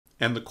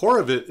And the core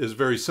of it is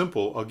very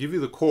simple. I'll give you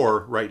the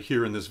core right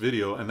here in this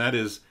video, and that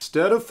is,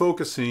 instead of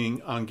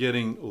focusing on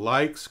getting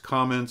likes,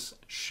 comments,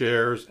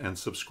 shares, and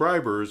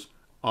subscribers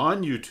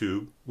on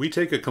YouTube, we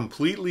take a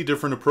completely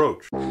different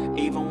approach.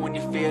 Even when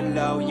you feel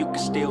low, you can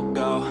still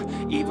go.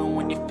 Even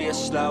when you feel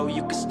slow,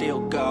 you can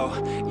still go.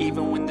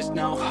 Even when there's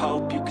no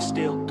hope, you can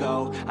still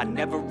go. I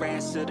never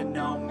answer to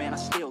no, man, I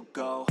still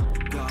go.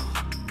 Go,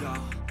 go.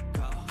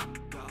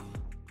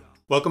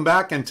 Welcome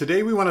back, and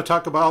today we want to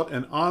talk about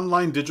an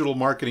online digital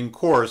marketing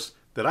course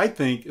that I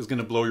think is going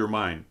to blow your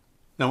mind.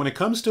 Now, when it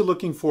comes to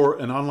looking for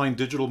an online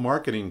digital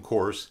marketing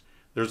course,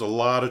 there's a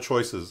lot of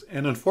choices.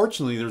 And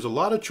unfortunately, there's a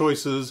lot of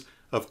choices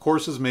of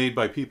courses made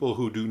by people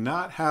who do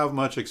not have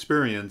much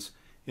experience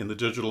in the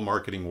digital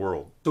marketing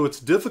world. So it's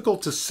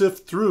difficult to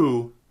sift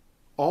through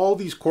all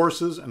these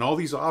courses and all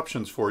these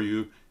options for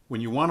you when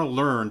you want to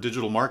learn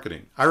digital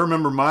marketing. I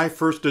remember my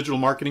first digital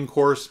marketing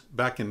course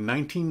back in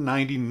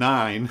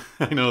 1999.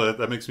 I know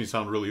that makes me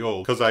sound really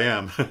old, because I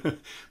am.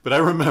 But I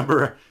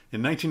remember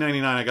in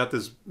 1999, I got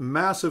this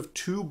massive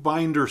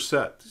 2-binder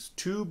set,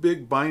 2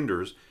 big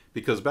binders,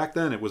 because back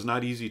then it was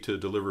not easy to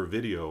deliver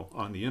video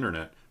on the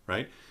internet,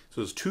 right?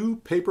 So it's 2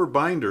 paper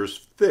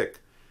binders,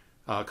 thick,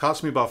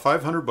 cost me about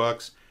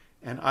 $500,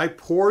 and I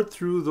poured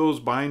through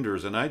those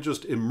binders and I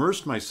just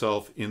immersed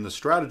myself in the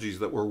strategies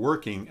that were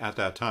working at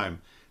that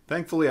time.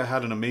 Thankfully, I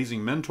had an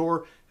amazing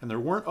mentor, and there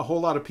weren't a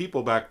whole lot of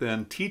people back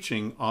then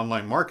teaching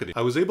online marketing.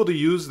 I was able to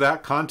use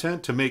that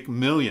content to make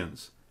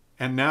millions,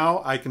 and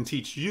now I can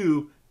teach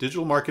you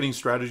digital marketing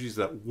strategies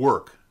that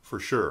work for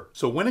sure.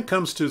 So when it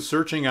comes to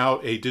searching out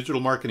a digital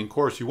marketing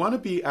course, you want to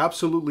be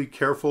absolutely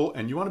careful,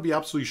 and you want to be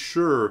absolutely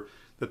sure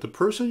that the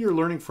person you're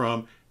learning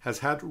from has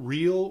had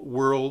real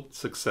world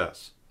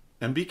success.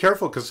 And be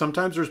careful, because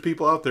sometimes there's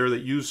people out there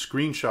that use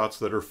screenshots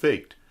that are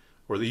faked,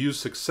 or they use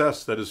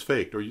success that is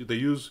faked, or they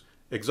use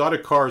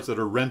exotic cars that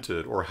are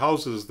rented, or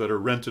houses that are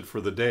rented for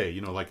the day, you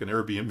know, like an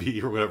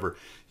Airbnb or whatever.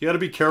 You got to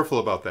be careful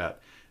about that.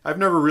 I've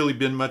never really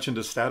been much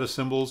into status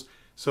symbols,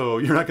 so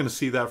you're not going to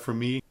see that from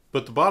me.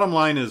 But the bottom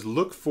line is,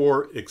 look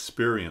for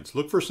experience.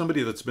 Look for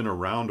somebody that's been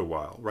around a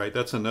while, right?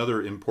 That's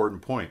another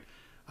important point.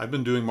 I've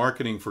been doing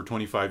marketing for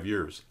 25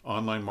 years,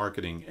 online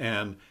marketing,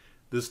 and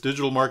this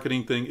digital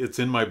marketing thing, it's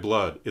in my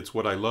blood. It's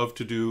what I love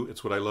to do.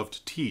 It's what I love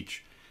to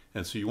teach.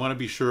 And so you want to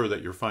be sure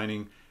that you're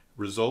finding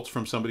results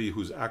from somebody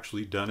who's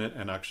actually done it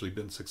and actually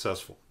been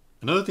successful.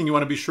 Another thing you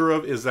want to be sure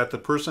of is that the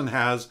person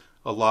has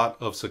a lot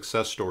of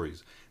success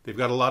stories. They've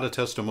got a lot of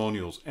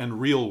testimonials,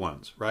 and real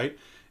ones, right?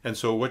 And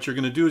so what you're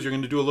going to do is you're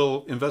going to do a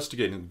little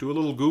investigating, do a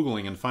little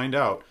Googling, and find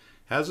out,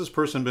 has this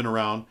person been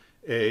around?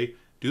 A,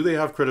 do they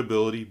have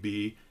credibility?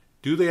 B,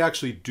 do they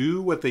actually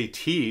do what they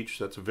teach?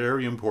 That's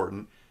very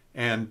important.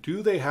 And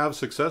do they have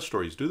success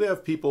stories? Do they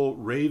have people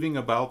raving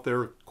about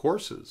their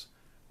courses,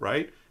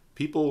 right?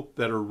 People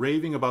that are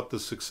raving about the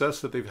success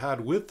that they've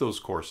had with those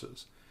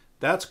courses.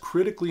 That's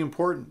critically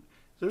important.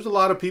 There's a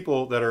lot of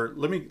people that are,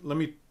 let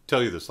me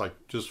tell you this,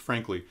 like, just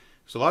frankly,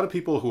 there's a lot of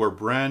people who are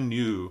brand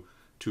new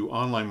to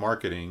online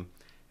marketing,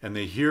 and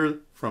they hear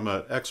from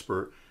an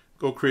expert,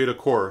 go create a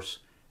course,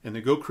 and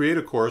they go create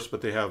a course,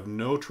 but they have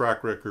no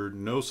track record,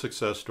 no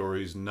success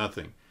stories,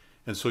 nothing.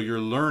 And so you're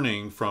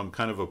learning from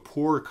kind of a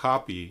poor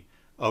copy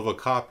of a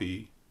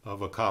copy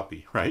of a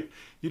copy, right?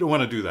 You don't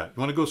want to do that. You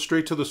want to go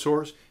straight to the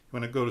source. You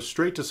want to go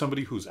straight to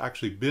somebody who's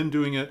actually been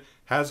doing it,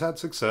 has had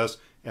success,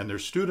 and their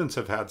students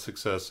have had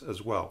success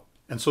as well.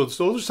 And so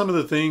those are some of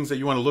the things that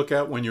you want to look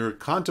at when you're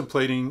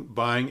contemplating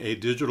buying a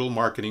digital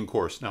marketing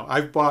course. Now,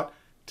 I've bought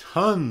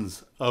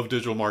tons of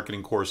digital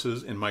marketing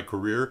courses in my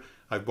career.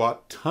 I've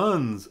bought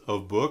tons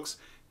of books,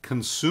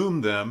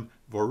 consumed them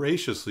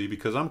voraciously,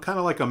 because I'm kind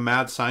of like a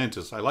mad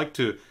scientist. I like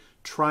to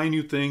try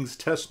new things,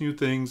 test new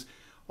things,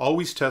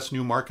 always test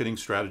new marketing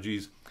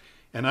strategies.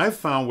 And I've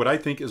found what I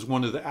think is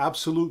one of the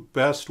absolute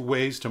best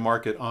ways to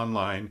market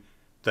online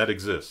that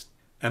exists.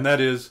 And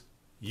that is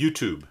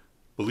YouTube,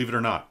 believe it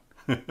or not.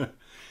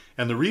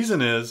 And the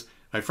reason is,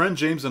 my friend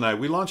James and I,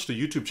 we launched a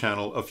YouTube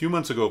channel a few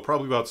months ago,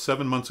 probably about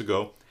 7 months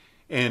ago.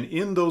 And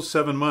in those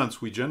 7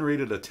 months, we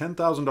generated a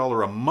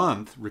 $10,000 a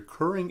month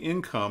recurring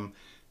income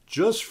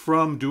just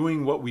from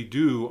doing what we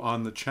do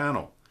on the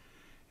channel.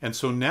 And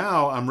so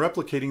now I'm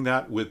replicating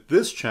that with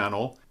this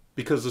channel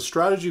because the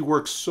strategy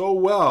works so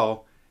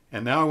well.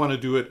 And now I want to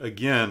do it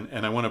again,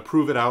 and I want to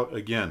prove it out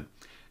again.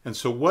 And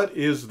so what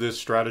is this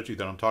strategy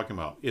that I'm talking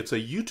about? It's a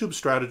YouTube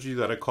strategy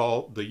that I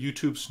call the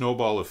YouTube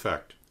snowball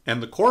effect.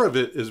 And the core of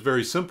it is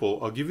very simple.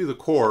 I'll give you the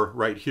core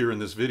right here in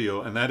this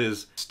video, and that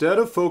is, instead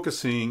of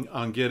focusing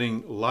on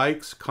getting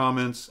likes,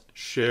 comments,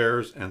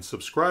 shares, and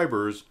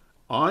subscribers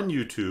on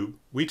YouTube,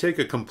 we take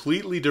a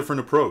completely different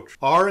approach.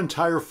 Our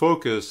entire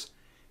focus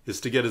is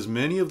to get as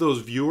many of those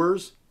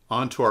viewers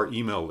onto our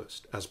email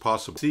list as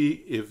possible.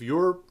 See, if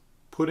you're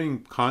putting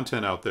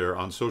content out there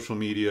on social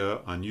media,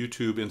 on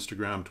YouTube,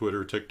 Instagram,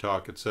 Twitter,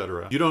 TikTok,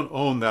 etc., you don't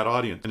own that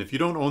audience. And if you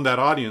don't own that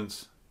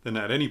audience, then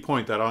at any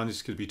point that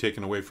audience could be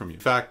taken away from you.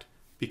 In fact,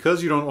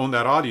 because you don't own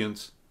that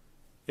audience,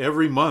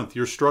 every month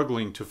you're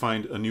struggling to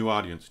find a new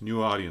audience,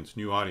 new audience,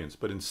 new audience.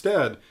 But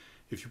instead,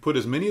 if you put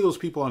as many of those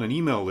people on an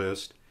email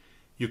list,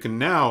 you can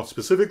now,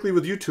 specifically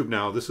with YouTube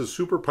now, this is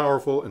super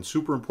powerful and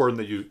super important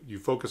that you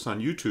focus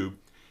on YouTube.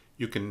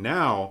 You can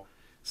now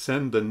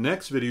send the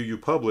next video you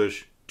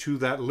publish to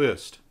that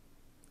list.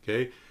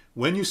 Okay?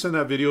 When you send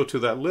that video to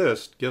that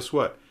list, guess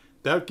what?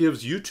 That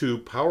gives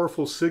YouTube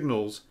powerful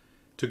signals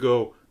to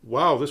go,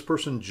 wow, this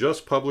person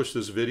just published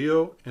this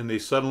video and they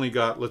suddenly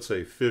got, let's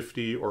say,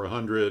 50 or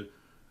 100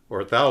 or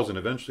 1,000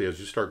 eventually as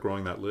you start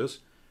growing that list.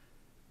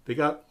 They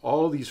got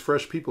all these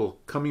fresh people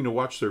coming to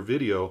watch their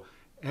video,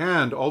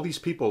 and all these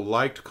people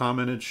liked,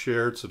 commented,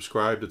 shared,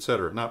 subscribed,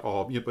 etc. Not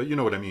all, but you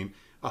know what I mean.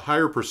 A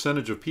higher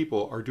percentage of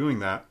people are doing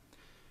that.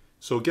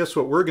 So guess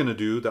what we're going to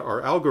do? That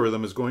our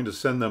algorithm is going to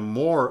send them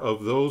more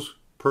of those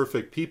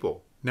perfect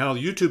people. Now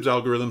YouTube's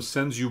algorithm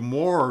sends you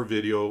more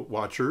video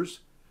watchers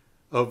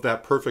of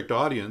that perfect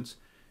audience.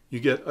 You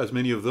get as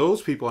many of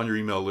those people on your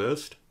email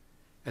list,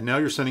 and now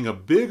you're sending a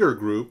bigger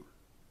group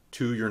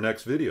to your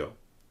next video.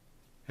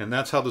 And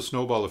that's how the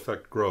snowball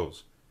effect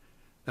grows.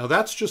 Now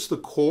that's just the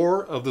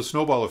core of the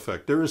snowball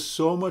effect. There is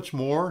so much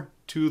more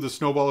to the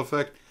snowball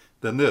effect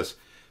than this. In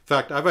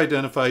fact, I've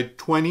identified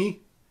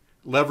 20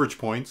 leverage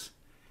points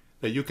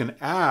that you can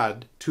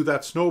add to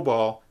that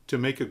snowball to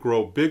make it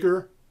grow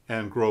bigger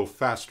and grow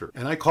faster.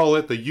 And I call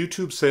it the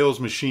YouTube sales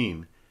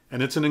machine.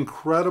 And it's an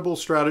incredible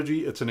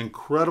strategy. It's an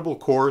incredible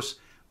course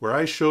where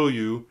I show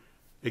you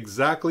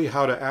exactly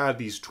how to add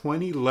these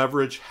 20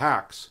 leverage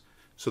hacks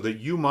so that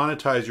you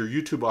monetize your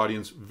YouTube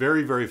audience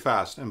very, very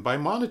fast. And by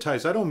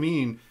monetize, I don't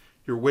mean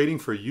you're waiting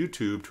for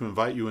YouTube to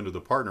invite you into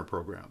the partner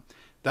program.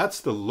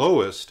 That's the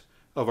lowest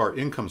of our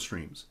income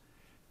streams.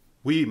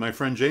 We, my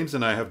friend James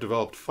and I, have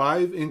developed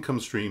 5 income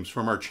streams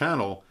from our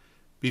channel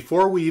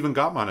before we even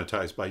got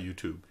monetized by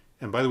YouTube.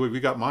 And by the way,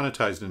 we got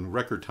monetized in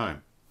record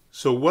time.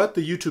 So what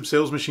the YouTube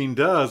sales machine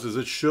does is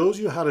it shows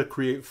you how to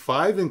create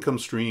 5 income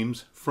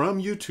streams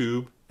from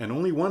YouTube, and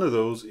only one of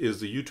those is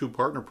the YouTube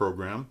partner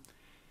program,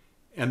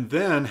 and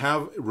then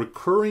have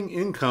recurring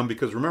income,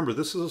 because remember,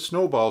 this is a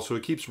snowball, so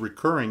it keeps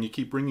recurring. You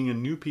keep bringing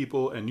in new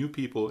people and new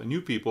people and new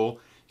people.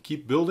 You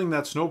keep building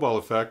that snowball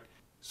effect.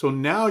 So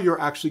now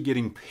you're actually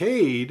getting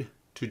paid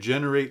to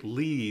generate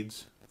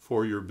leads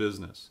for your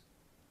business.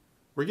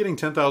 We're getting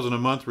 $10,000 a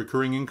month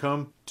recurring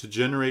income to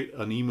generate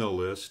an email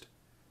list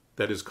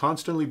that is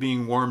constantly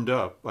being warmed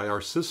up by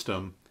our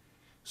system,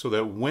 so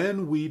that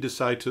when we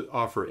decide to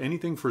offer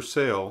anything for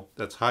sale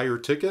that's higher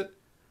ticket,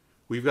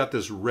 we've got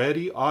this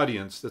ready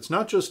audience that's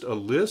not just a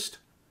list,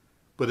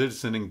 but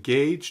it's an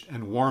engaged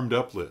and warmed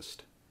up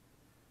list.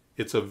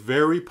 It's a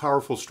very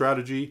powerful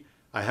strategy.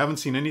 I haven't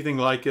seen anything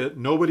like it.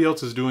 Nobody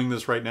else is doing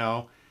this right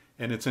now,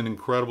 and it's an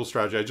incredible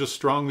strategy. I just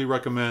strongly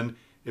recommend,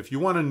 if you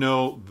want to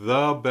know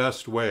the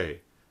best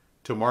way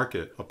to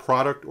market a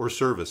product or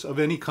service of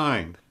any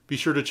kind, be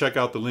sure to check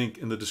out the link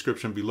in the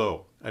description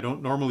below. I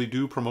don't normally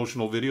do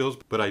promotional videos,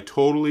 but I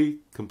totally,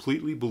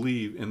 completely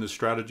believe in this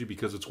strategy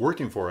because it's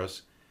working for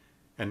us.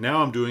 And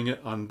now I'm doing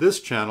it on this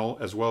channel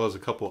as well as a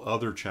couple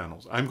other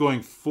channels. I'm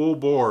going full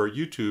bore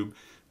YouTube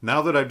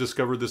now that I've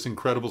discovered this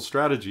incredible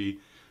strategy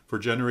for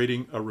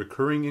generating a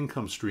recurring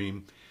income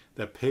stream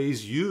that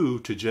pays you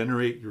to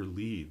generate your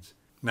leads.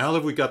 Now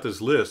that we've got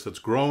this list that's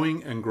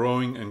growing and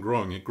growing and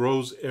growing, it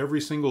grows every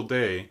single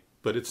day,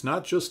 but it's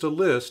not just a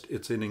list,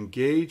 it's an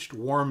engaged,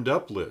 warmed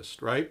up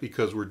list, right?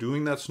 Because we're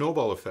doing that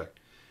snowball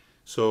effect.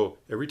 So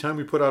every time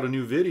we put out a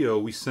new video,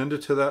 we send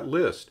it to that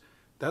list.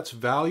 That's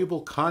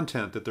valuable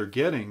content that they're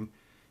getting,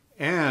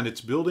 and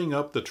it's building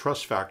up the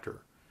trust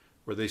factor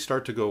where they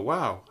start to go,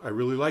 wow, I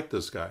really like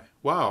this guy.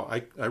 Wow,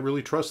 I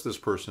really trust this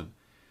person.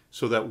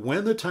 So that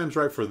when the time's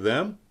right for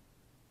them,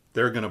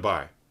 they're going to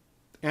buy.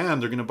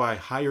 And they're going to buy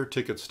higher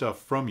ticket stuff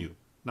from you,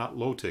 not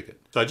low ticket.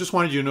 So I just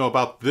wanted you to know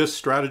about this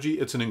strategy.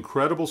 It's an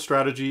incredible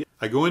strategy.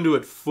 I go into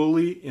it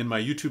fully in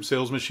my YouTube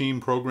Sales Machine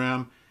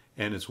program,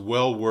 and it's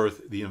well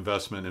worth the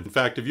investment. In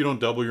fact, if you don't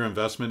double your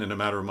investment in a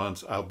matter of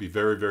months, I'll be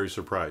very, very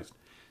surprised.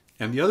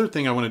 And the other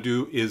thing I want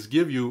to do is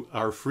give you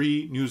our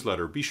free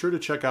newsletter. Be sure to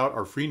check out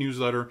our free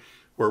newsletter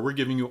where we're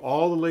giving you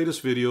all the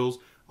latest videos,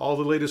 all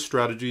the latest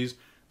strategies,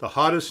 the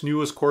hottest,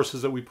 newest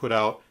courses that we put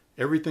out,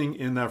 everything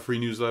in that free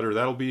newsletter.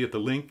 That'll be at the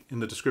link in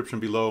the description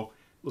below.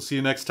 We'll see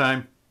you next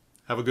time.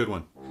 Have a good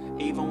one.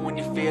 Even when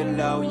you feel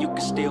low, you can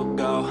still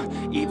go.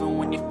 Even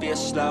when you feel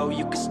slow,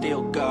 you can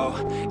still go.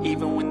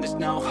 Even when there's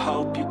no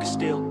hope, you can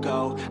still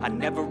go. I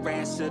never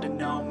answer to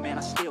no, man,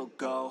 I still go.